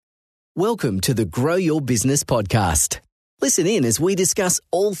Welcome to the Grow Your Business podcast. Listen in as we discuss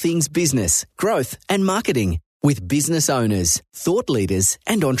all things business, growth and marketing with business owners, thought leaders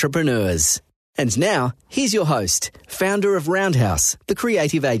and entrepreneurs. And now, here's your host, founder of Roundhouse, the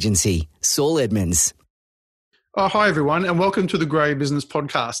creative agency, Saul Edmonds. Oh, hi, everyone, and welcome to the Grow Your Business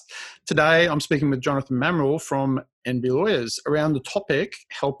podcast. Today, I'm speaking with Jonathan Mamrell from NB Lawyers around the topic,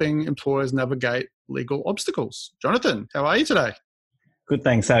 helping employers navigate legal obstacles. Jonathan, how are you today? Good,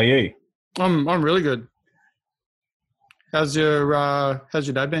 thanks. How are you? I'm really good. How's your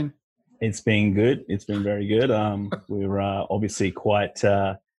day been? It's been good. It's been very good. We're obviously quite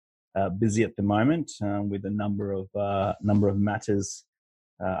busy at the moment with a number of matters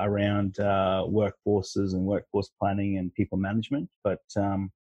around workforces and workforce planning and people management. But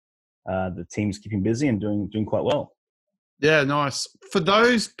the team's keeping busy and doing quite well. Yeah, nice. For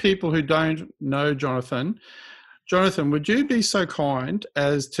those people who don't know Jonathan, would you be so kind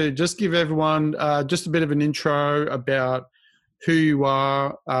as to just give everyone just a bit of an intro about who you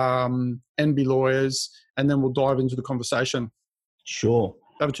are, NB Lawyers, and then we'll dive into the conversation. Sure.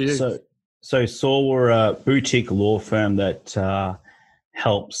 Over to you. So Saul, we're a boutique law firm that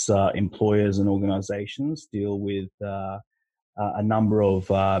helps employers and organizations deal with a number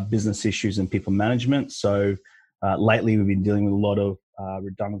of business issues and people management. So lately we've been dealing with a lot of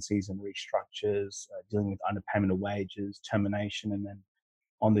redundancies and restructures, dealing with underpayment of wages, termination, and then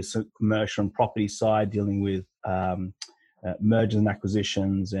on this commercial and property side, dealing with mergers and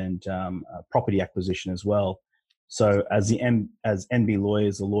acquisitions and property acquisition as well. So as NB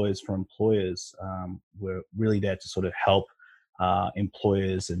Lawyers, the lawyers for employers, we're really there to sort of help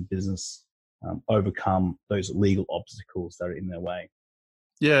employers and business overcome those legal obstacles that are in their way.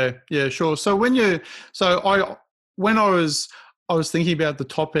 Yeah, sure. So when I was thinking about the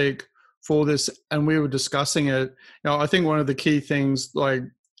topic for this and we were discussing it, I think one of the key things,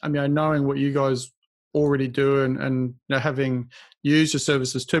 knowing what you guys already do and having used your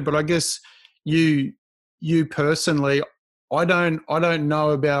services too, but I guess you personally, I don't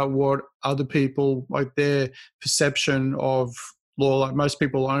know about what other people, like their perception of law. Like most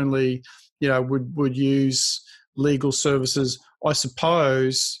people only, would use legal services, I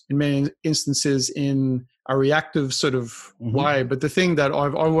suppose, in many instances in a reactive sort of way. But the thing that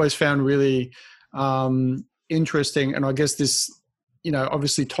I've always found really interesting, and I guess this,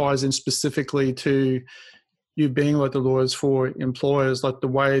 obviously ties in specifically to you being like the lawyers for employers, like the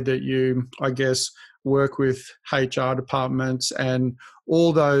way that you, I guess, work with HR departments and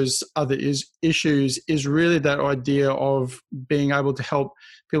all those other issues is really that idea of being able to help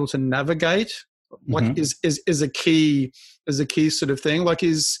people to navigate, like is a key sort of thing. Like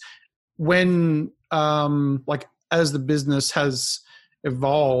is when as the business has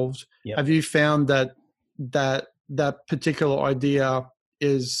evolved, have you found that particular idea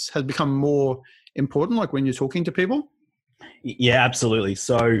has become more important, like when you're talking to people? Yeah, absolutely.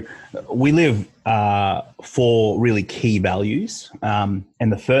 So we live for really key values, and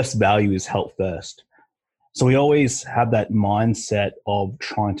the first value is help first. So we always have that mindset of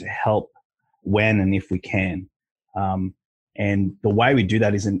trying to help when and if we can. And the way we do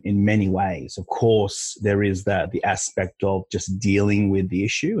that is in many ways. Of course, there is the aspect of just dealing with the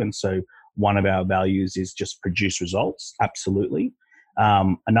issue. And so one of our values is just produce results. Absolutely.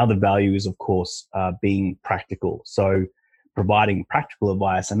 Another value is, of course, being practical. So providing practical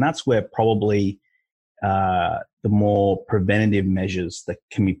advice. And that's where probably the more preventative measures that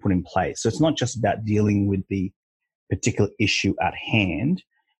can be put in place. So it's not just about dealing with the particular issue at hand.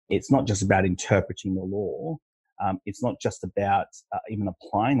 It's not just about interpreting the law. It's not just about even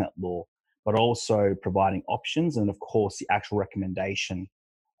applying that law, but also providing options and, of course, the actual recommendation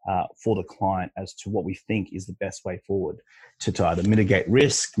for the client as to what we think is the best way forward to either mitigate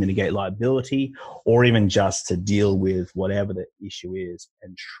risk, mitigate liability, or even just to deal with whatever the issue is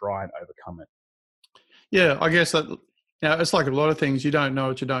and try and overcome it. Yeah, I guess that it's like a lot of things. You don't know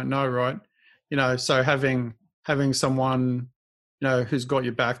what you don't know, right? So having someone who's got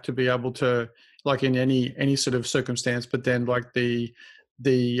your back to be able to, like in any sort of circumstance, but then like the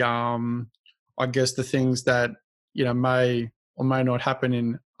I guess the things that may or may not happen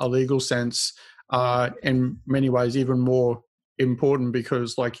in a legal sense are in many ways even more important,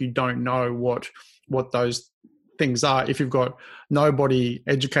 because like you don't know what those things are if you've got nobody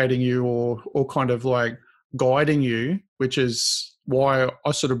educating you or kind of like guiding you, which is why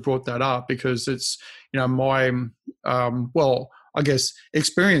I sort of brought that up, because it's my I guess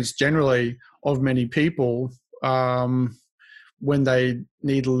experience generally of many people when they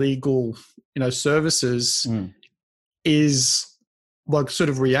need legal services is like sort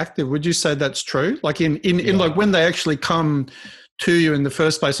of reactive. Would you say that's true? Like in like when they actually come to you in the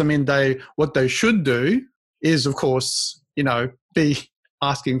first place. I mean, what they should do is, of course, be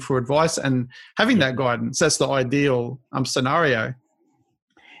asking for advice and having that guidance. That's the ideal scenario.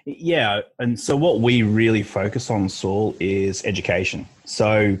 Yeah. And so what we really focus on, Saul, is education.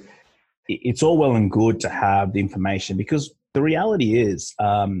 So it's all well and good to have the information, because the reality is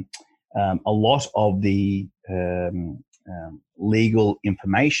a lot of the legal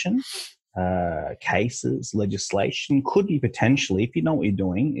information, cases, legislation could be potentially, if you know what you're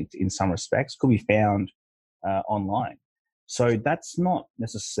doing, in some respects, could be found online. So that's not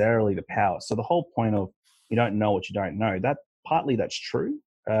necessarily the power. So the whole point of you don't know what you don't know, that partly that's true,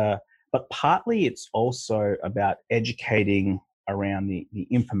 but partly it's also about educating around the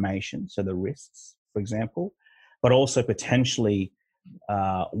information, so the risks, for example, but also potentially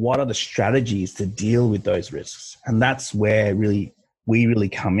what are the strategies to deal with those risks. And that's where we really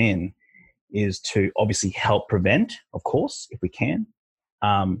come in, is to obviously help prevent, of course, if we can,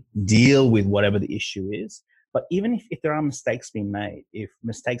 deal with whatever the issue is. But even if there are mistakes being made, if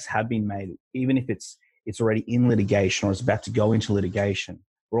mistakes have been made, even if it's already in litigation or it's about to go into litigation,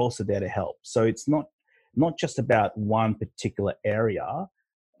 we're also there to help. So it's not just about one particular area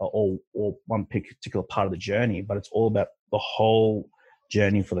or one particular part of the journey, but it's all about the whole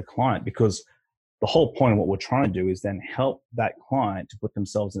journey for the client, because the whole point of what we're trying to do is then help that client to put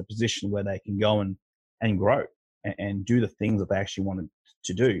themselves in a position where they can go and grow and do the things that they actually wanted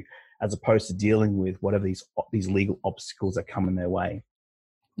to do, as opposed to dealing with whatever these legal obstacles that come in their way.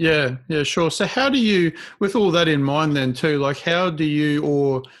 Yeah, sure. So how do you, with all that in mind then too, like how do you,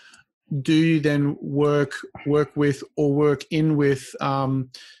 or do you then work with or work in with,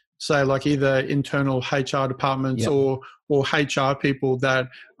 say, like either internal HR departments or HR people that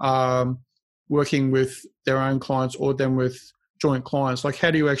are working with their own clients or then with joint clients? Like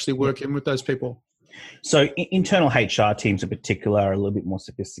how do you actually work in with those people? So internal HR teams in particular are a little bit more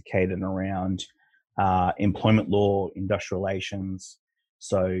sophisticated around employment law, industrial relations.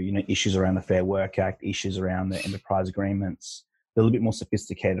 So, issues around the Fair Work Act, issues around the enterprise agreements, they're a little bit more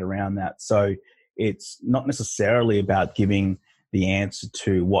sophisticated around that. So it's not necessarily about giving the answer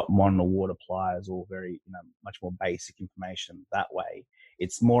to what modern award applies, or very, much more basic information that way.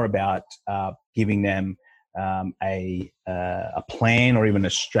 It's more about giving them a plan or even a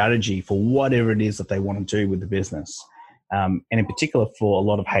strategy for whatever it is that they want to do with the business. And in particular, for a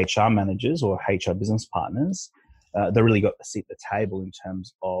lot of HR managers or HR business partners, they really got to sit at the table in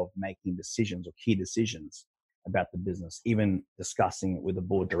terms of making decisions or key decisions about the business, even discussing it with the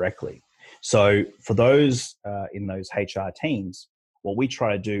board directly. So for those in those HR teams, what we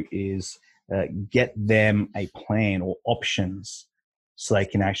try to do is get them a plan or options so they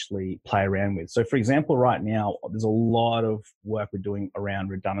can actually play around with. So for example, right now, there's a lot of work we're doing around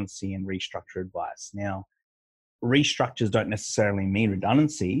redundancy and restructure advice. Now, restructures don't necessarily mean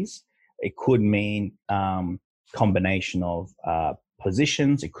redundancies. It could mean combination of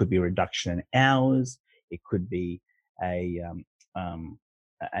positions. It could be a reduction in hours. It could be an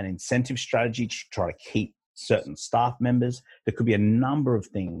incentive strategy to try to keep certain staff members. There could be a number of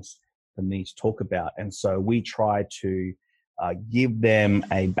things that we need to talk about. And so we try to give them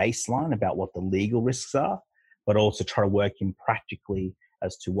a baseline about what the legal risks are, but also try to work in practically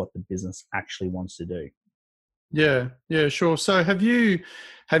as to what the business actually wants to do. Yeah, sure. So have you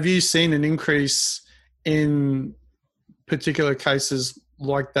seen an increase in particular cases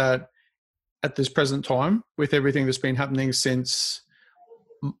like that at this present time with everything that's been happening since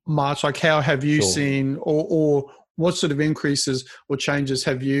March? Like how have you seen, or what sort of increases or changes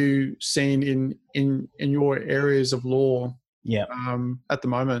have you seen in your areas of law at the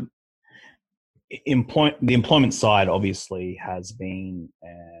moment? The employment side obviously has been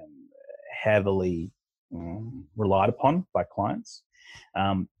heavily relied upon by clients.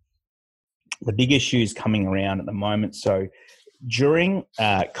 The big issues coming around at the moment. So during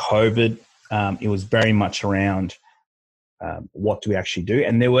COVID, it was very much around what do we actually do?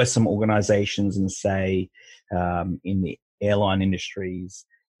 And there were some organizations in, say, in the airline industries,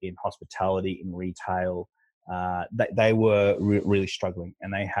 in hospitality, in retail, they were really struggling,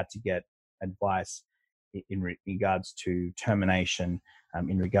 and they had to get advice in regards to termination,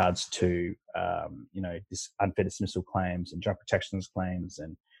 in regards to this unfair dismissal claims and job protections claims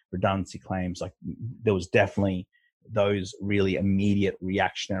and redundancy claims. Like there was definitely those really immediate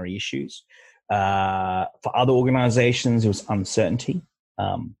reactionary issues. For other organizations, it was uncertainty.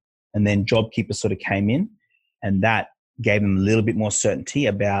 And then JobKeeper sort of came in, and that gave them a little bit more certainty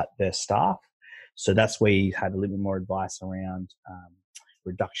about their staff. So that's where you had a little bit more advice around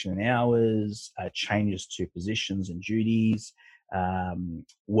reduction in hours, changes to positions and duties,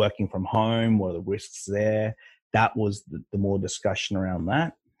 working from home, what are the risks there, that was the more discussion around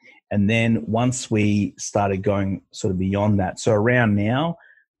that. And then once we started going sort of beyond that, so around now,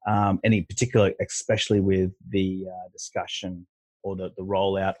 and in particular, especially with the discussion or the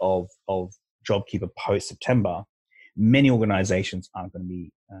rollout of JobKeeper post-September, many organizations aren't going to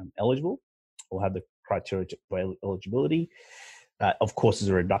be eligible or have the criteria for eligibility. Of course, there's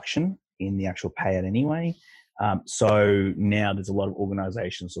a reduction in the actual payout anyway. So now there's a lot of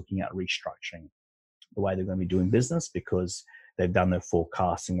organizations looking at restructuring the way they're going to be doing business because they've done their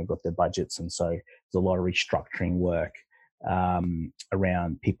forecasting, they've got their budgets, and so there's a lot of restructuring work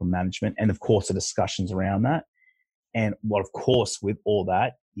around people management, and of course the discussions around that. And what, of course, with all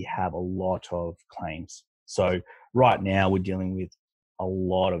that, you have a lot of claims. So right now we're dealing with a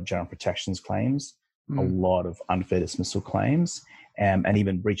lot of general protections claims, a lot of unfair dismissal claims, and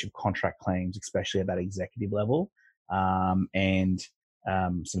even breach of contract claims, especially at that executive level, and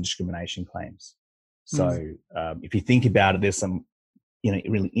some discrimination claims. So if you think about it, there's some,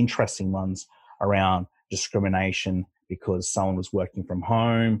 really interesting ones around discrimination because someone was working from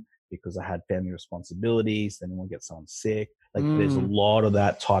home, because they had family responsibilities, then we'll get someone sick. There's a lot of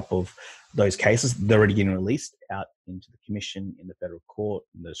that type of those cases. They're already getting released out into the commission, in the federal court,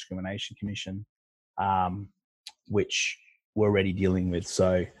 in the discrimination commission, which we're already dealing with.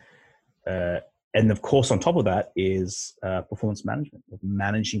 So, and of course, on top of that is performance management,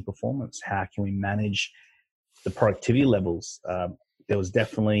 managing performance. How can we manage the productivity levels? There was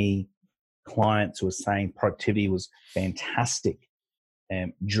definitely clients who were saying productivity was fantastic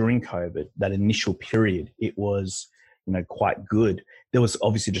during COVID. That initial period, it was quite good. There was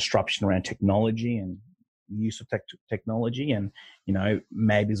obviously disruption around technology and use of technology, and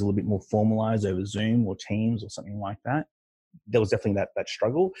maybe it's a little bit more formalized over Zoom or Teams or something like that. There was definitely that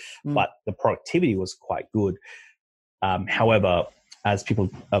struggle, but the productivity was quite good. However, as people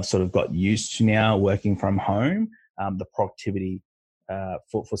have sort of got used to now working from home, the productivity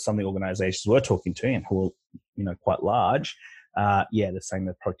for some of the organizations we're talking to and who are quite large, they're saying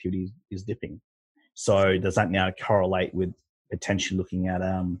that productivity is dipping. So does that now correlate with potentially looking at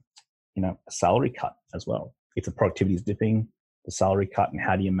a salary cut as well? If the productivity is dipping, the salary cut, and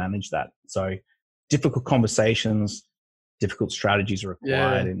how do you manage that? So difficult conversations, difficult strategies are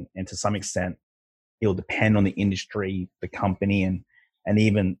required, and to some extent, it'll depend on the industry, the company, and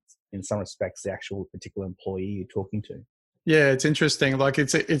even in some respects, the actual particular employee you're talking to. Yeah, it's interesting. Like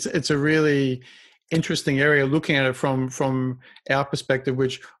it's a really interesting area looking at it from our perspective,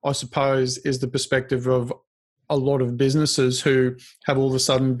 which I suppose is the perspective of a lot of businesses who have all of a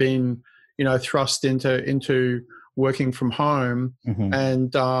sudden been, thrust into working from home.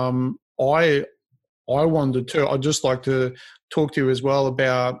 And I wondered too. I'd just like to talk to you as well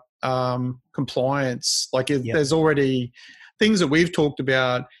about compliance. There's already things that we've talked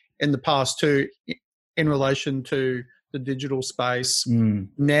about in the past too, in relation to the digital space.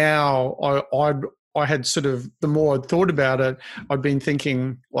 Now, I had sort of, the more I'd thought about it, I'd been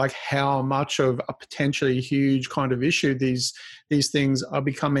thinking like how much of a potentially huge kind of issue these things are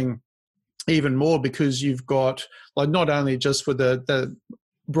becoming even more, because you've got like not only just for the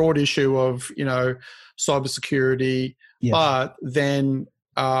broad issue of cybersecurity, but then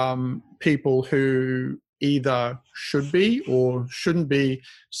people who either should be or shouldn't be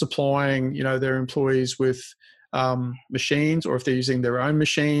supplying their employees with machines, or if they're using their own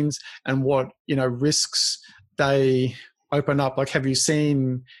machines, and what risks they open up. Like, have you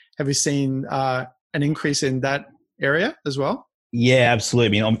seen an increase in that area as well? Yeah,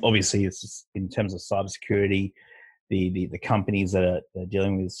 absolutely. I mean, obviously, it's just in terms of cybersecurity, the companies that are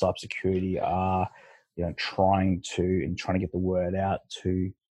dealing with cybersecurity are trying to get the word out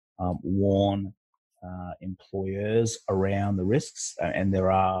to warn employers around the risks, and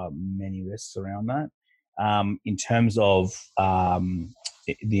there are many risks around that. In terms of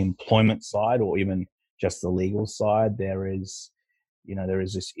the employment side, or even just the legal side, there is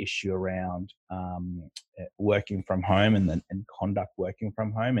this issue around working from home and conduct working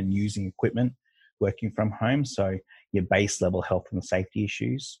from home and using equipment working from home. So your base level health and safety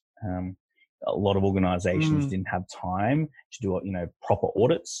issues. A lot of organizations didn't have time to do proper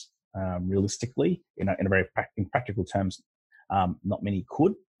audits. Realistically, in practical terms, not many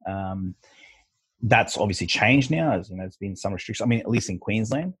could. That's obviously changed now, as there's been some restrictions. I mean, at least in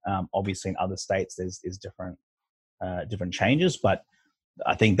Queensland. Obviously, in other states, there's different changes, but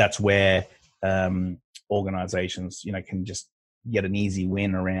I think that's where organizations can just get an easy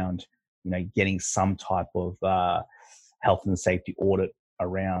win around getting some type of health and safety audit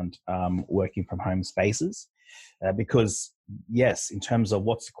around working from home spaces, because yes, in terms of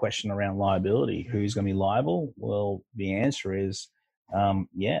what's the question around liability, who's going to be liable? Well, the answer is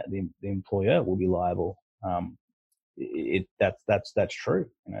the employer will be liable that's true.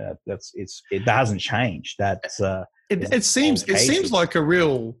 That hasn't changed. It seems like a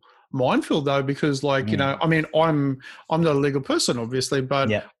real minefield though, because like, I mean, I'm not a legal person obviously, but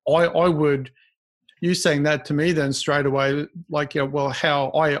yeah. I would, you saying that to me then straight away, like, well,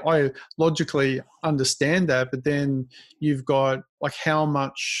 how I logically understand that, but then you've got like how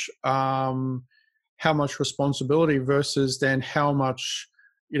much responsibility versus then how much,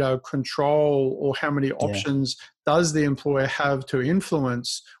 control, or how many options does the employer have to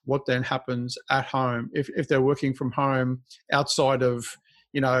influence what then happens at home if they're working from home outside of,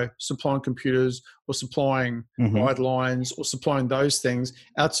 supplying computers or supplying guidelines or supplying those things.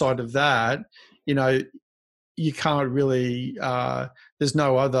 Outside of that, you can't really, there's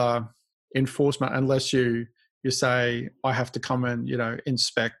no other enforcement unless you say, I have to come and,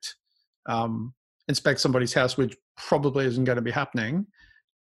 inspect somebody's house, which probably isn't going to be happening,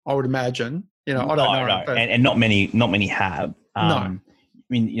 I would imagine. I don't know. No. And not many have. No. I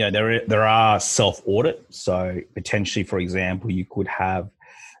mean, there are self-audit. So potentially, for example, you could have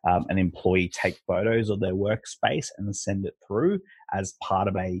an employee take photos of their workspace and send it through as part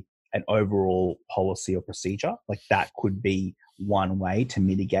of an overall policy or procedure. Like that could be one way to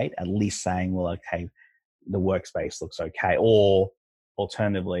mitigate, at least saying, well, okay, the workspace looks okay. Or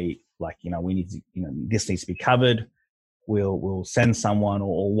alternatively, like, we need to, this needs to be covered. We'll send someone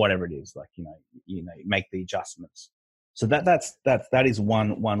or whatever it is, like, make the adjustments. So that is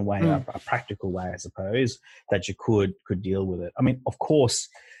one way, a practical way, I suppose, that you could deal with it. I mean, of course,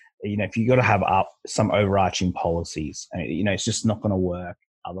 if you got to have some overarching policies, it's just not going to work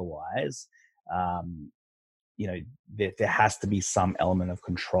otherwise. There has to be some element of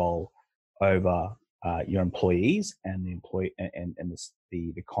control over your employees and the employee and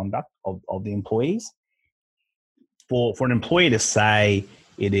the conduct of the employees. For an employee to say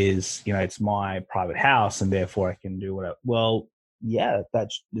it is, it's my private house and therefore I can do whatever. Well, yeah,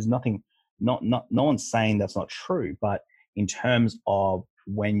 there's nothing. No one's saying that's not true. But in terms of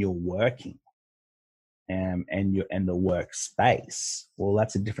when you're working, and the workspace, well,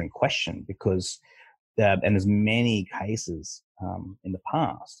 that's a different question, because and there's many cases in the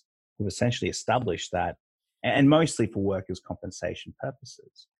past who've essentially established that, and mostly for workers' compensation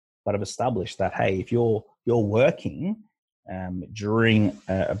purposes, but have established that, hey, if you're working during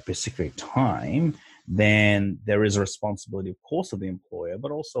a specific time, then there is a responsibility, of course, of the employer,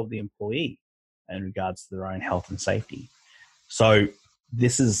 but also of the employee in regards to their own health and safety. So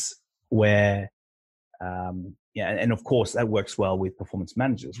this is where, and of course that works well with performance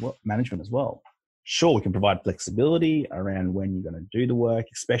management as well. Sure, we can provide flexibility around when you're going to do the work,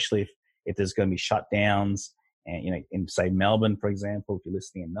 especially if there's going to be shutdowns. And, in say Melbourne, for example, if you're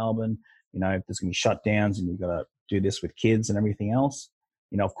listening in Melbourne, if there's going to be shutdowns and you've got to do this with kids and everything else,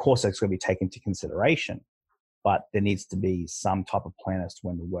 of course that's going to be taken into consideration, but there needs to be some type of plan as to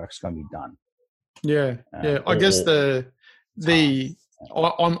when the work's going to be done. Yeah. I guess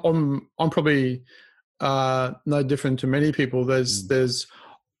I'm probably no different to many people. There's,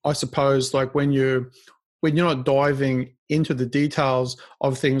 I suppose, like when you're not diving into the details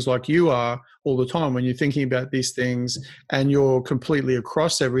of things like you are all the time, when you're thinking about these things and you're completely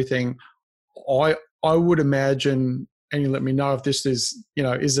across everything, I would imagine, and you let me know if this is,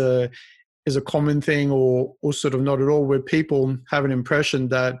 is a common thing or sort of not at all, where people have an impression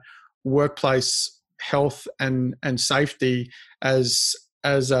that workplace health and safety as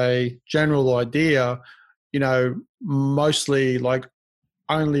a general idea, mostly like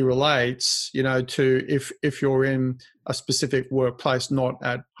only relates, to if you're in a specific workplace, not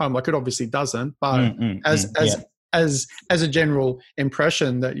at home. Like it obviously doesn't, but as a general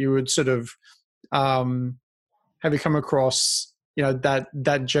impression that you would sort of have you come across,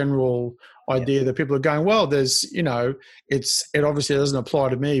 that general idea that people are going, well, there's, it obviously doesn't apply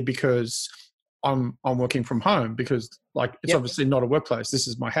to me because I'm working from home, because like it's obviously not a workplace. This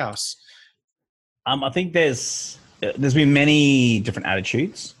is my house. I think there's been many different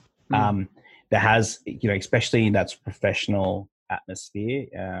attitudes. There has, especially in that professional atmosphere,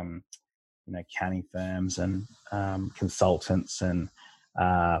 accounting firms and consultants and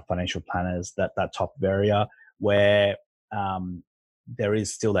financial planners, that type of area, where there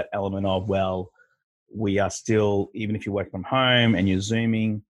is still that element of, well, we are still, even if you're working from home and you're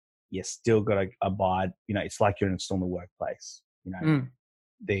Zooming, you still got to abide, it's like you're still in the workplace,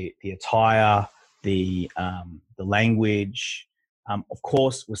 the attire, the language. Of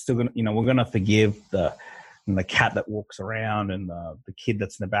course, we're still going to, we're going to forgive the cat that walks around and the kid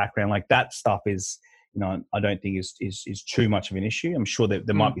that's in the background. Like that stuff is, I don't think is too much of an issue. I'm sure that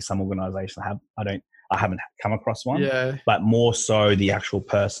there might be some organizations that I haven't come across one, but more so the actual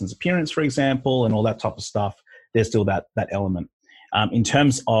person's appearance, for example, and all that type of stuff. there's still that element. In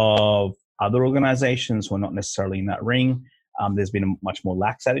terms of other organizations who are not necessarily in that ring, there's been a much more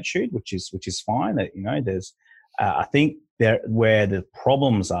lax attitude, which is fine. That, you know, there's I think where the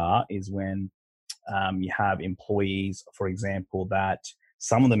problems are is when you have employees, for example, that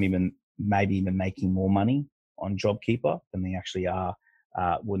some of them maybe even making more money on JobKeeper than they actually are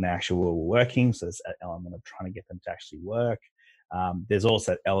when they actually were working. So there's an element of trying to get them to actually work. There's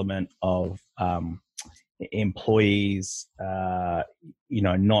also an element of employees,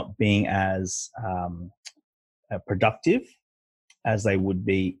 not being as productive as they would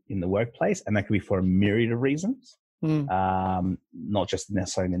be in the workplace, and that could be for a myriad of reasons. Not just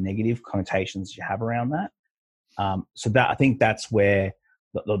necessarily the negative connotations you have around that. So that, I think that's where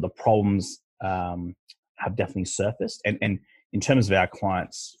the problems have definitely surfaced. And in terms of our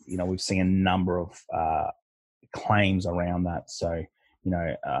clients, you know, we've seen a number of claims around that. So, you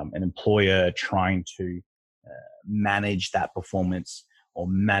know, an employer trying to manage that performance or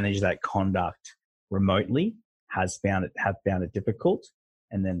manage that conduct remotely have found it difficult.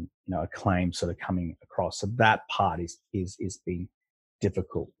 And then, you know, a claim sort of coming across. So that part is being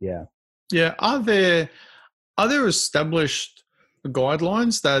difficult. Yeah. Yeah. Are there established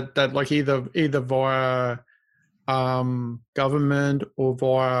guidelines that like either via government or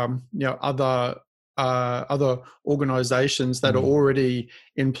via, you know, other organizations that are already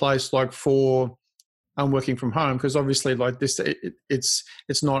in place, like for working from home? Because obviously, like this,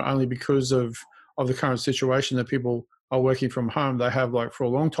 it's not only because of the current situation that people are working from home. They have, like, for a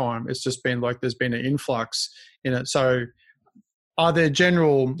long time, it's just been like there's been an influx in it. So are there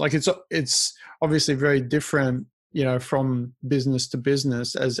general, like, it's obviously very different, you know, from business to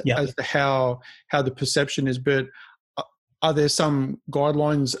business as to how the perception is, but are there some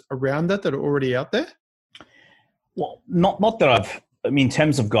guidelines around that are already out there? Well, not that in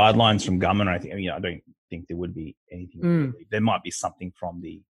terms of guidelines from government, I don't think there would be anything. There might be something from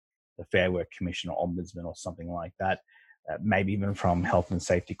the Fair Work Commission or Ombudsman or something like that. Maybe even from Health and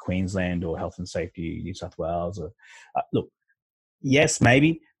Safety Queensland or Health and Safety New South Wales. Or, look, yes,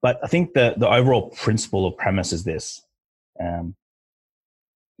 maybe, but I think the overall principle or premise is this.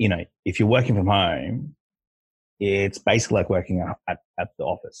 You know, if you're working from home, it's basically like working at the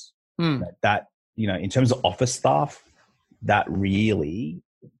office. That, you know, in terms of office staff, that really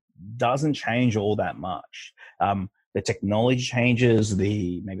doesn't change all that much. The technology changes,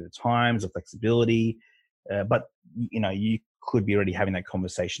 maybe the times, the flexibility, but, you know, you could be already having that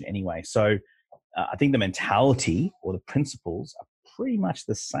conversation anyway. So I think the mentality or the principles are pretty much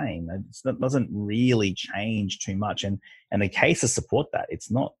the same. It doesn't really change too much. And the cases support that.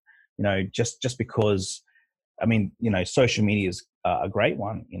 It's not, you know, just because, I mean, you know, social media is a great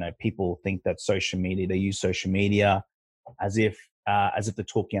one. You know, people think that they use social media as if they're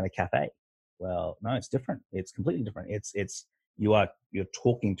talking at a cafe. Well, no, it's different. It's completely different. You're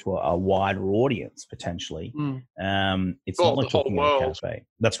talking to a wider audience potentially. It's not like talking at a cafe.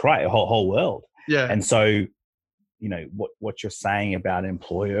 That's right, a whole world. Yeah. And so, you know, what you're saying about an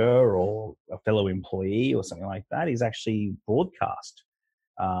employer or a fellow employee or something like that is actually broadcast.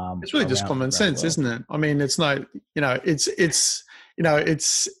 It's really just common sense, isn't it? I mean, it's not, you know, it's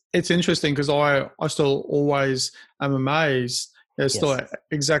interesting because I still always am amazed. It's still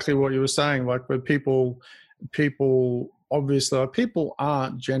exactly what you were saying, like where people obviously, like, people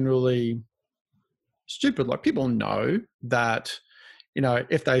aren't generally stupid. Like, people know that, you know,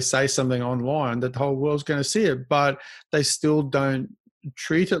 if they say something online, that the whole world's going to see it, but they still don't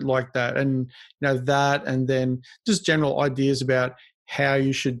treat it like that. And, you know, that, and then just general ideas about how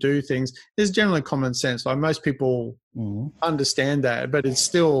you should do things is generally common sense. Like, most people understand that, but it's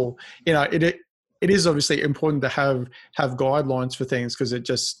still, you know, it is obviously important to have guidelines for things because it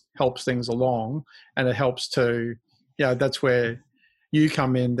just helps things along, and it helps to, you know, that's where you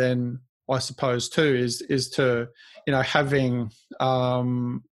come in then, I suppose, too, is to, you know, having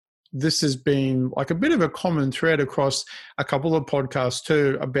this has been like a bit of a common thread across a couple of podcasts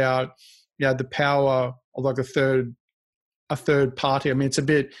too about, you know, the power of like a third party. I mean, it's a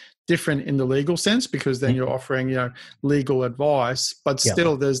bit different in the legal sense because then you're offering, you know, legal advice, but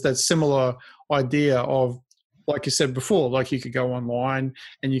still there's that similar idea of, like you said before, like you could go online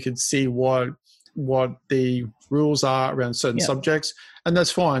and you could see what the rules are around certain subjects, and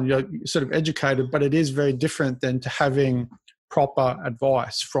that's fine. You're sort of educated, but it is very different than to having proper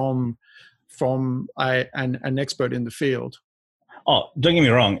advice from an expert in the field. Oh, don't get me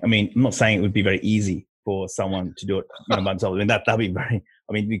wrong. I mean, I'm not saying it would be very easy for someone to do it, you know, by themselves. I mean, that'd be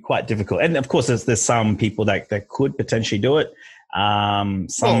it'd be quite difficult. And of course, there's some people that could potentially do it.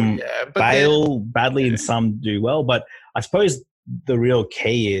 Some fail badly and some do well. But I suppose the real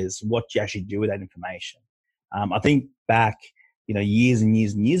key is what you actually do with that information. I think back, years and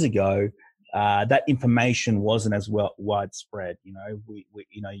years and years ago, that information wasn't as well widespread. We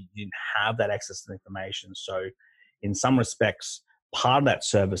you didn't have that access to information. So in some respects, part of that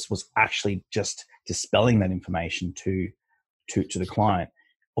service was actually just dispelling that information to the client.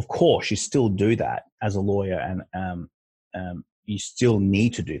 Of course, you still do that as a lawyer, and you still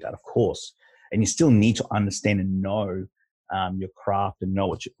need to do that, of course, and you still need to understand and know your craft and know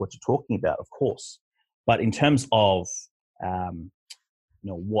what you're talking about, of course. But in terms of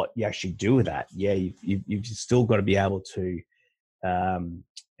what you actually do with that, you've still got to be able to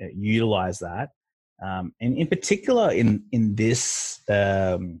utilize that, and in particular in this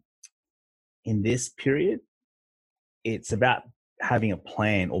period, it's about having a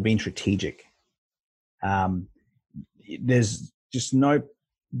plan or being strategic. There's just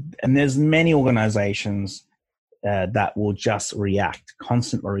there's many organizations that will just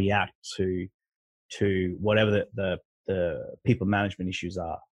constantly react to whatever the people management issues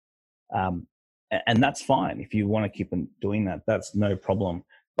are. And that's fine. If you want to keep on doing that, that's no problem.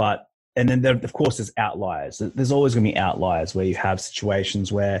 And then of course there's outliers. There's always going to be outliers where you have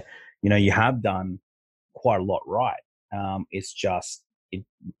situations where, you have done quite a lot right. It's just, it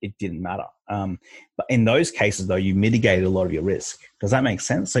didn't matter. But in those cases though, you mitigated a lot of your risk. Does that make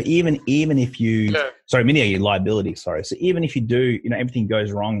sense? So even if you, mitigate your liability, sorry. So even if you do, everything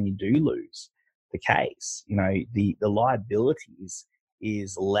goes wrong and you do lose the case, the liability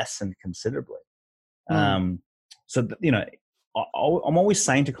is lessened considerably. So, I'm always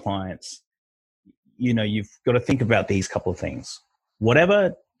saying to clients, you've got to think about these couple of things.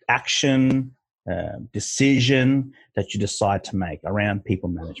 Whatever action, decision that you decide to make around people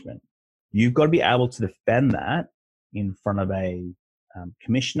management, you've got to be able to defend that in front of a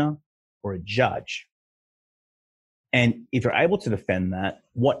commissioner or a judge. And if you're able to defend that,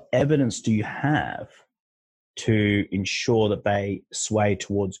 what evidence do you have to ensure that they sway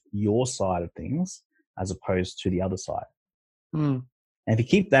towards your side of things as opposed to the other side? And if you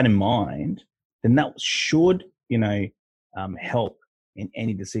keep that in mind, then that should, help in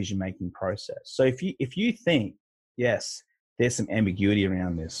any decision-making process. So if you think, yes, there's some ambiguity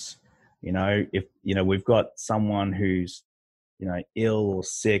around this, if, we've got someone who's, ill or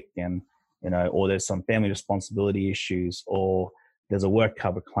sick and, or there's some family responsibility issues or there's a work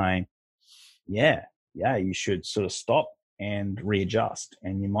cover claim, you should sort of stop and readjust,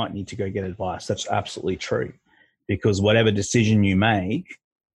 and you might need to go get advice. That's absolutely true, because whatever decision you make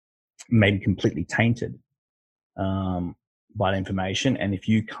may be completely tainted by the information. And if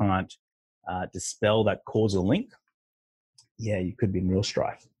you can't dispel that causal link, you could be in real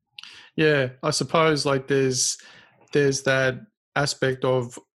strife. Yeah, I suppose like there's that aspect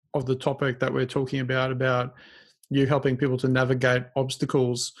of the topic that we're talking about you helping people to navigate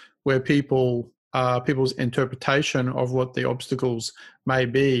obstacles where people's interpretation of what the obstacles may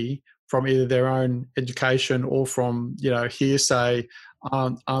be from either their own education or from hearsay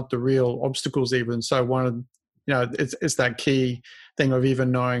aren't the real obstacles even. So it's that key thing of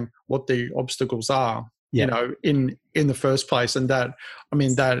even knowing what the obstacles are, in the first place. And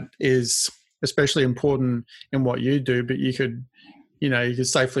that is especially important in what you do, but you could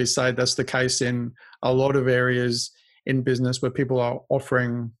safely say that's the case in a lot of areas in business where people are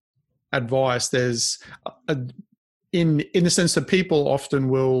offering advice. There's in the sense that people often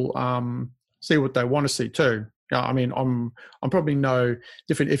will see what they want to see too. I'm probably no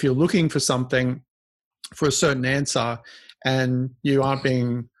different if you're looking for something, for a certain answer, and you aren't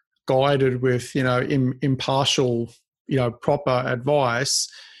being guided with impartial proper advice.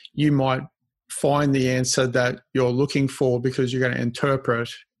 You might find the answer that you're looking for because you're going to interpret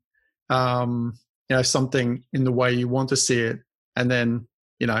something in the way you want to see it, and then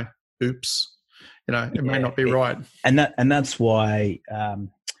oops, it may not be right. And that's why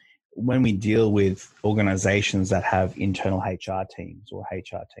when we deal with organizations that have internal HR teams or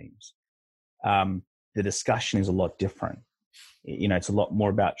HR teams, the discussion is a lot different. It's a lot more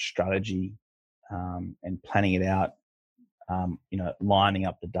about strategy and planning it out, lining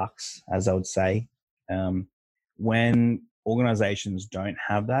up the ducks, as I would say. When organizations don't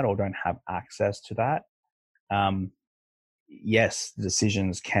have that or don't have access to that, yes, the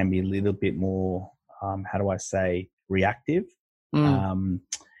decisions can be a little bit more, reactive,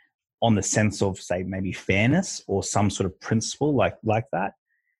 on the sense of, say, maybe fairness or some sort of principle like that.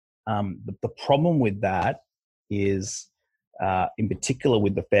 The problem with that is, in particular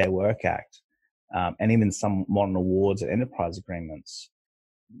with the Fair Work Act, and even some modern awards and enterprise agreements,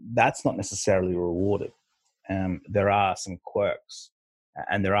 that's not necessarily rewarded. There are some quirks,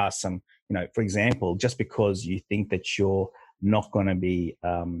 and there are some, for example, just because you think that you're not going to be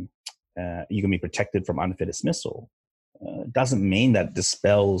you can be protected from unfair dismissal. Doesn't mean that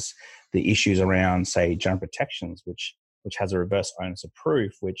dispels the issues around, say, general protections, which has a reverse onus of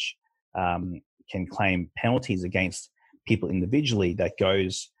proof, which can claim penalties against people individually that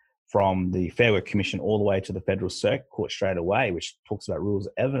goes from the Fair Work Commission all the way to the Federal Circuit Court straight away, which talks about rules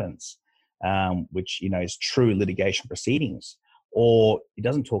of evidence, which is true litigation proceedings. Or it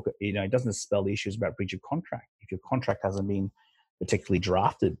doesn't talk, it doesn't dispel the issues about breach of contract. If your contract hasn't been particularly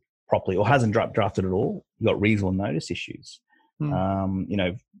drafted properly or hasn't drafted at all, you've got reasonable notice issues.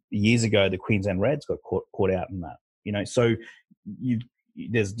 Years ago, the Queensland Reds got caught out in that. So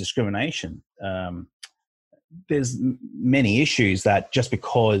there's discrimination. There's many issues that just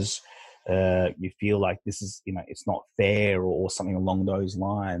because you feel like this is, it's not fair or something along those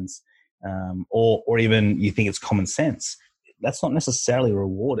lines, or even you think it's common sense, that's not necessarily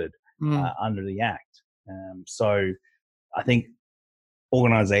rewarded under the Act. So I think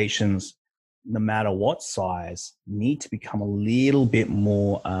organizations, no matter what size, need to become a little bit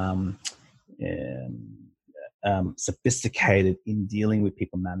more sophisticated in dealing with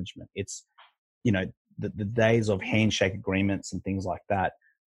people management. It's, the days of handshake agreements and things like that,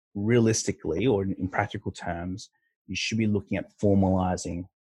 realistically or in practical terms, you should be looking at formalizing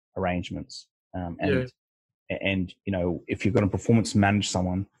arrangements. And if you're going to performance manage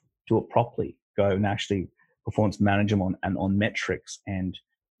someone, do it properly. Go and actually performance manage them on metrics and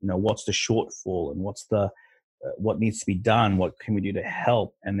what's the shortfall and what's the what needs to be done, what can we do to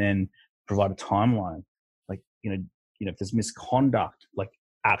help, and then provide a timeline. Like if there's misconduct, like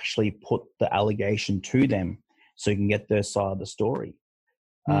actually put the allegation to them so you can get their side of the story,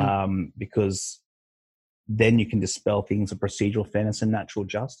 because then you can dispel things of procedural fairness and natural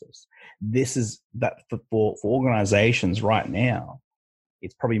justice. This is that for organizations right now,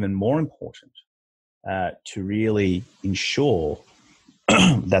 it's probably even more important to really ensure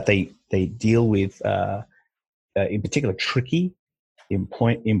that they deal with, in particular, tricky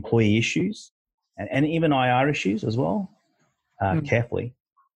employee issues and even IR issues as well, carefully.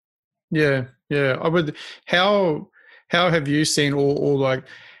 Yeah. I would. How have you seen, or like,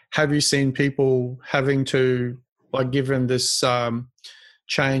 have you seen people having to, like, given this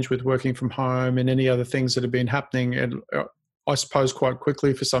change with working from home and any other things that have been happening, and I suppose quite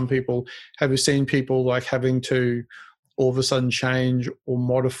quickly for some people, have you seen people like having to all of a sudden change or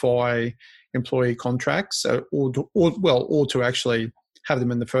modify employee contracts, or to actually have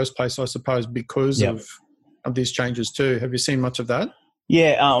them in the first place, I suppose, because of these changes too? Have you seen much of that?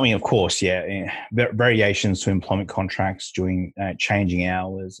 Yeah, I mean, of course, yeah. Variations to employment contracts during changing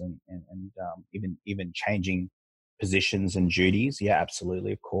hours and even changing positions and duties. Yeah,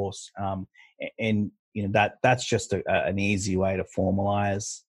 absolutely, of course. And that's just an easy way to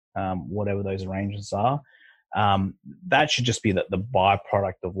formalize whatever those arrangements are. That should just be the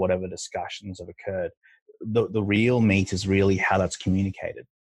byproduct of whatever discussions have occurred. The real meat is really how that's communicated.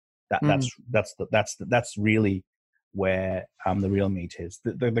 That's really where the real meat is.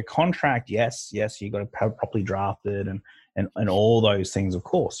 The contract, yes, you got to have properly drafted and all those things, of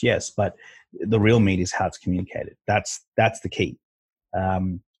course, yes. But the real meat is how it's communicated. That's the key.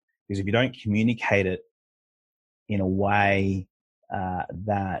 Because if you don't communicate it in a way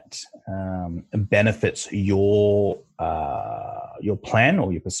that benefits your plan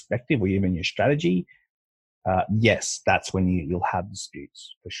or your perspective or even your strategy, yes, that's when you'll have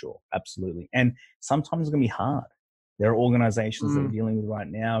disputes for sure, absolutely. And sometimes it's going to be hard. There are organizations that we're dealing with right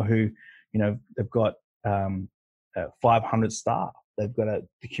now who, they've got 500 staff. They've got to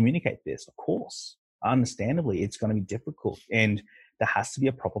communicate this, of course. Understandably, it's going to be difficult, and there has to be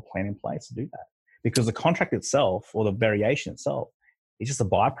a proper plan in place to do that, because the contract itself or the variation itself is just a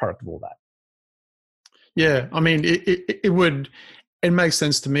byproduct of all that. Yeah, I mean, it makes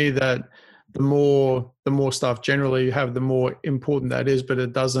sense to me that the more stuff generally you have, the more important that is, but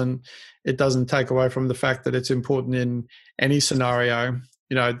it doesn't take away from the fact that it's important in any scenario.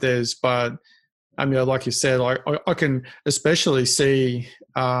 But I mean, like you said, like I can especially see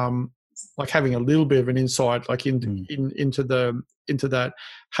like having a little bit of an insight, like into that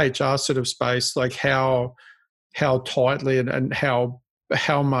HR sort of space, like how tightly and how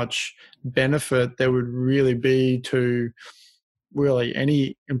much benefit there would really be to really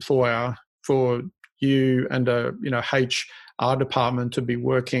any employer for you and a HR department to be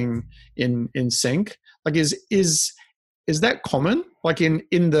working in sync. Like is that common? Like in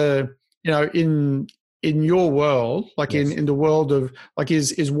the in your world, like yes. in the world of like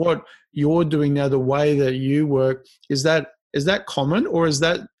is what you're doing now, the way that you work, is that common, or is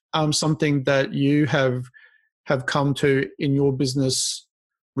that something that you have come to in your business,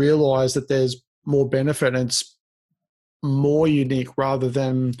 realize that there's more benefit and it's more unique rather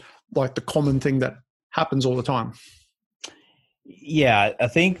than like the common thing that happens all the time? Yeah, I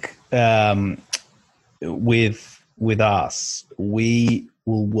think with us, we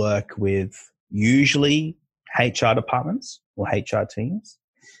will work with usually HR departments or HR teams,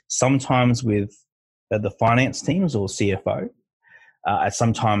 sometimes with the finance teams or CFO,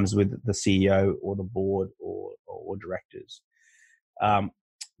 sometimes with the CEO or the board or directors.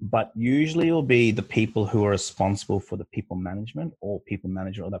 But usually it will be the people who are responsible for the people management or people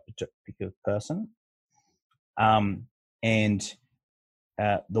manager of that particular person. And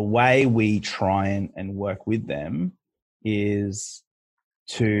the way we try and work with them is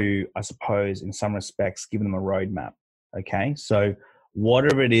to, I suppose, in some respects, give them a roadmap. Okay. So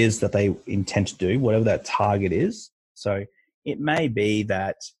whatever it is that they intend to do, whatever that target is. So it may be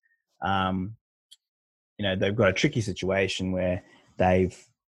that, they've got a tricky situation where they've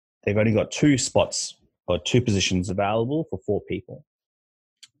only got 2 spots or 2 positions available for 4 people.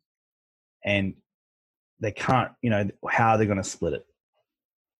 And they can't, how are they going to split it?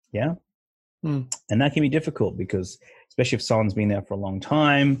 Yeah. And that can be difficult because especially if someone's been there for a long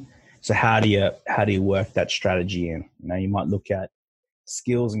time. So how do you work that strategy in? You might look at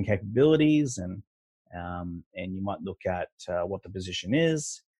skills and capabilities and you might look at what the position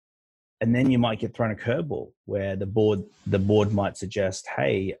is. And then you might get thrown a curveball where the board might suggest,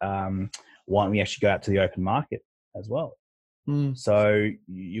 hey, why don't we actually go out to the open market as well? So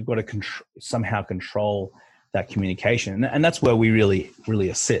you've got to somehow control that communication. And that's where we really, really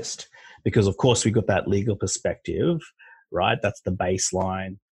assist because, of course, we've got that legal perspective, right? That's the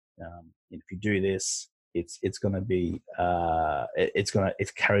baseline. If you do this, it's going to be,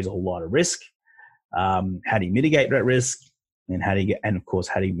 it carries a lot of risk. How do you mitigate that risk? And how do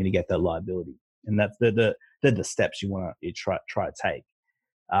you mitigate that liability? And that's they're the steps you want to try to take.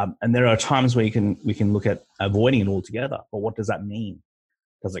 And there are times where we can look at avoiding it altogether. But what does that mean?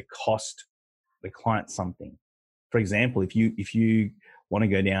 Does it cost the client something? For example, if you want to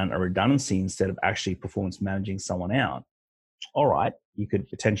go down a redundancy instead of actually performance managing someone out, all right, you could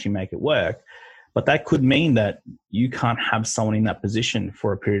potentially make it work. But that could mean that you can't have someone in that position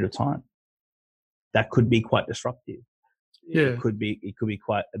for a period of time. That could be quite disruptive. Yeah. It could be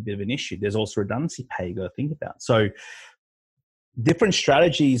quite a bit of an issue. There's also redundancy pay you got to think about. So different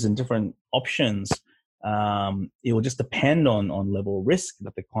strategies and different options, it will just depend on level of risk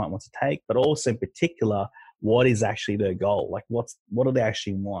that the client wants to take, but also in particular, what is actually their goal? Like what do they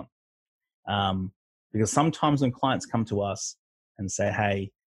actually want? Because sometimes when clients come to us and say,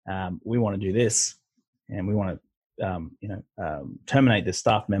 hey, we want to do this and we want to terminate this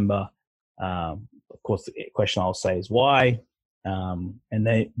staff member, of course, the question I'll say is why, and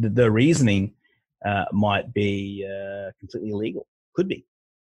the reasoning might be completely illegal. Could be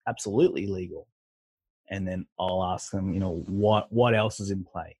absolutely illegal. And then I'll ask them, what else is in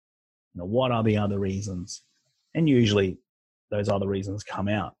play? What are the other reasons? And usually those other reasons come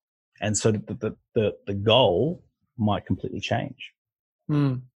out. And so the goal might completely change.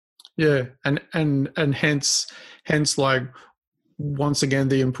 Yeah. And hence like, once again,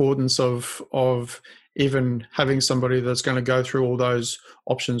 the importance of even having somebody that's going to go through all those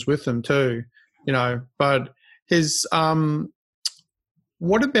options with them too, but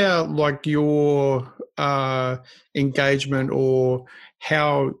what about like your engagement or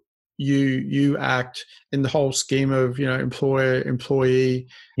how you act in the whole scheme of, employer, employee,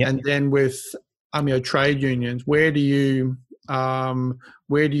 and then with, trade unions, where do you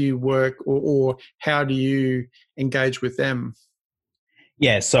work or how do you engage with them?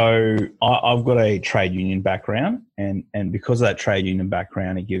 Yeah, so I've got a trade union background, and because of that trade union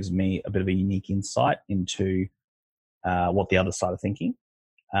background, it gives me a bit of a unique insight into what the other side are thinking.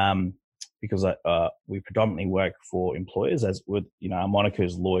 Because we predominantly work for employers, as with our moniker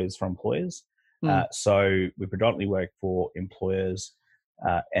is lawyers for employers. So we predominantly work for employers,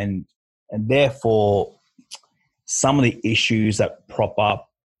 and therefore some of the issues that prop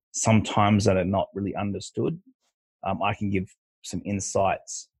up sometimes that are not really understood, I can give some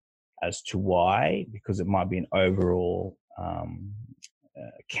insights as to why, because it might be an overall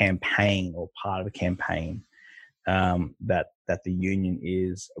campaign or part of a campaign that the union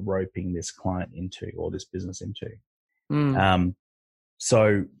is roping this client into or this business into.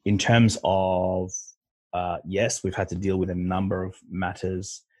 So in terms of, yes, we've had to deal with a number of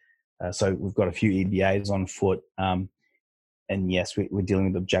matters. So we've got a few EBAs on foot. And yes, we're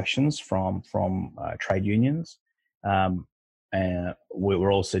dealing with objections from trade unions. And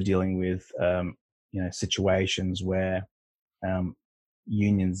we're also dealing with, situations where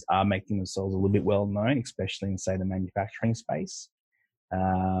unions are making themselves a little bit well known, especially in, say, the manufacturing space.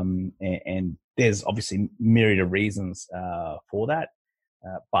 And there's obviously myriad of reasons for that.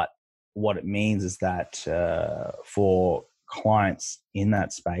 But what it means is that for clients in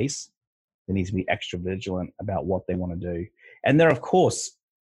that space, they need to be extra vigilant about what they want to do. And there are, of course,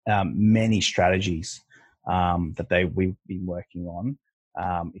 many strategies that we've been working on,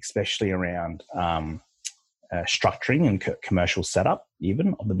 especially around structuring and commercial setup,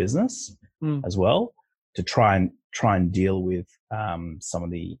 even of the business as well, to try and deal with some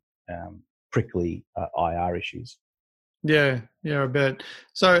of the prickly IR issues. Yeah, I bet.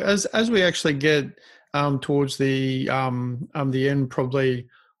 So as we actually get towards the end probably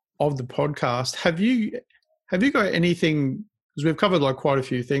of the podcast, have you got anything? Because we've covered like quite a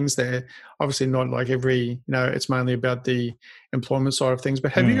few things there. Obviously, not like every, it's mainly about the employment side of things.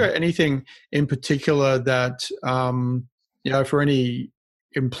 But have you got anything in particular that for any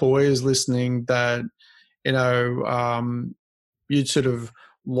employers listening that you'd sort of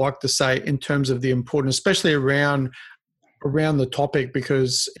like to say in terms of the importance, especially around the topic,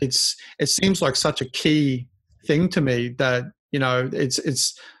 because it seems like such a key thing to me that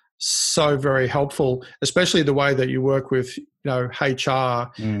it's so very helpful, especially the way that you work with HR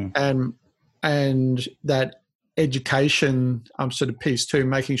and that education sort of piece too,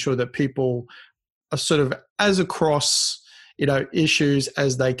 making sure that people are sort of as across issues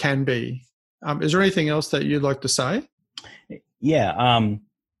as they can be. Is there anything else that you'd like to say? Yeah,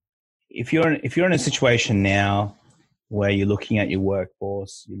 if you're in a situation now where you're looking at your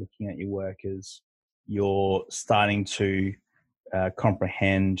workforce, you're looking at your workers, you're starting to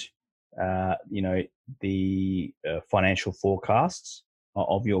comprehend, the financial forecasts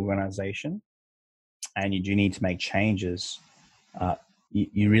of your organization, and you do need to make changes,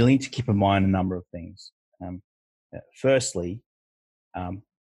 you really need to keep in mind a number of things. Firstly,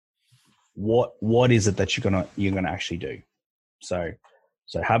 what is it that you're gonna actually do? So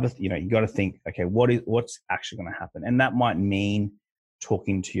have you got to think, okay, what's actually going to happen? And that might mean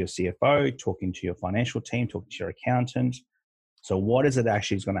talking to your CFO, talking to your financial team, talking to your accountant. So what is it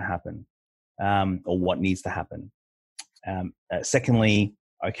actually is going to happen, or what needs to happen? Secondly,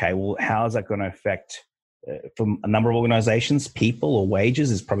 okay, well, how is that going to affect, from a number of organizations, people or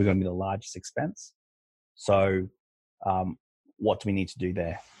wages is probably going to be the largest expense. So what do we need to do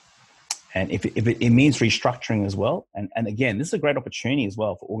there? And if it means restructuring as well, and again, this is a great opportunity as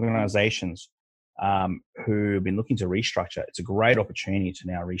well for organizations who have been looking to restructure. It's a great opportunity to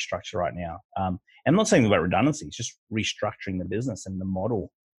now restructure right now. And I'm not saying about redundancy, it's just restructuring the business and the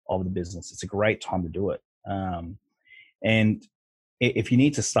model of the business. It's a great time to do it. And if you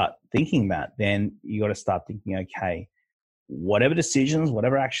need to start thinking that, then you got to start thinking, okay, whatever decisions,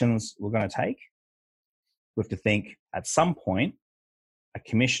 whatever actions we're going to take, we have to think at some point, a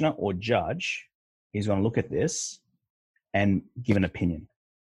commissioner or judge is going to look at this and give an opinion.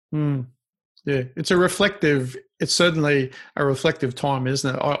 Yeah, it's certainly a reflective time,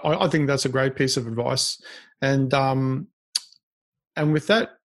 isn't it? I think that's a great piece of advice. And with that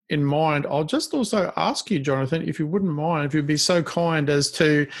in mind, I'll just also ask you, Jonathan, if you wouldn't mind, if you'd be so kind as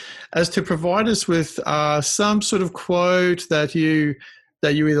to provide us with some sort of quote that you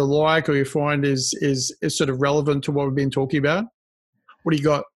either like or you find is sort of relevant to what we've been talking about. What do you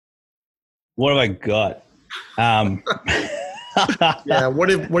got? What have I got? Yeah, what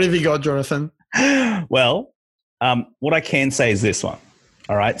have you got, Jonathan? Well, what I can say is this one.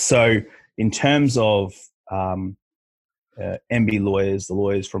 All right. So in terms of MB lawyers, the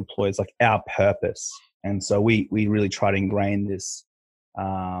lawyers for employers, like our purpose. And so we really try to ingrain this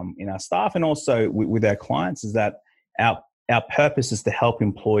in our staff and also with our clients, is that our purpose is to help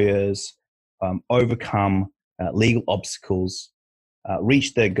employers overcome legal obstacles,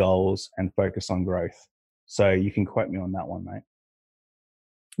 reach their goals, and focus on growth. So you can quote me on that one, mate.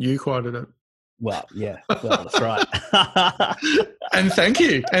 You quoted it. Well, yeah, that's right. And thank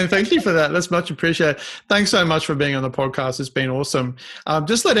you for that. That's much appreciated. Thanks so much for being on the podcast. It's been awesome.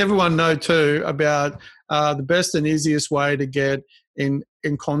 Just let everyone know too about the best and easiest way to get in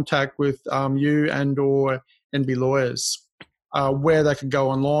contact with you and or NB Lawyers, where they can go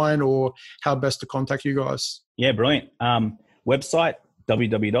online or how best to contact you guys. Yeah, brilliant. Website,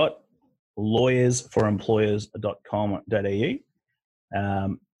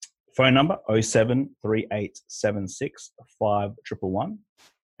 www.lawyersforemployers.com.au. Phone number, 0738765111.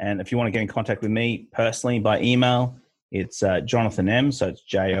 And if you want to get in contact with me personally by email, it's Jonathan M, so it's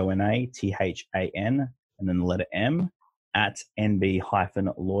JONATHAN, and then the letter M, at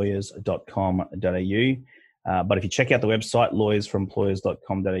nb-lawyers.com.au. But if you check out the website,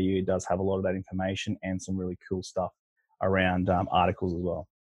 lawyersforemployers.com.au, it does have a lot of that information and some really cool stuff around articles as well.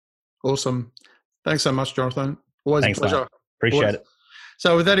 Awesome. Thanks so much, Jonathan. Always Thanks, a pleasure. Mate. Appreciate it.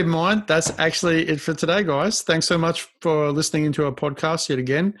 So with that in mind, that's actually it for today, guys. Thanks so much for listening into our podcast yet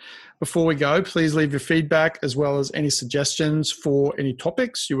again. Before we go, please leave your feedback as well as any suggestions for any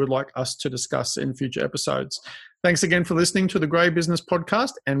topics you would like us to discuss in future episodes. Thanks again for listening to the Grow Your Business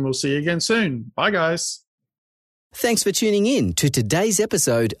podcast, and we'll see you again soon. Bye, guys. Thanks for tuning in to today's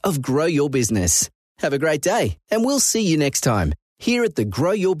episode of Grow Your Business. Have a great day, and we'll see you next time here at the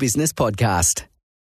Grow Your Business podcast.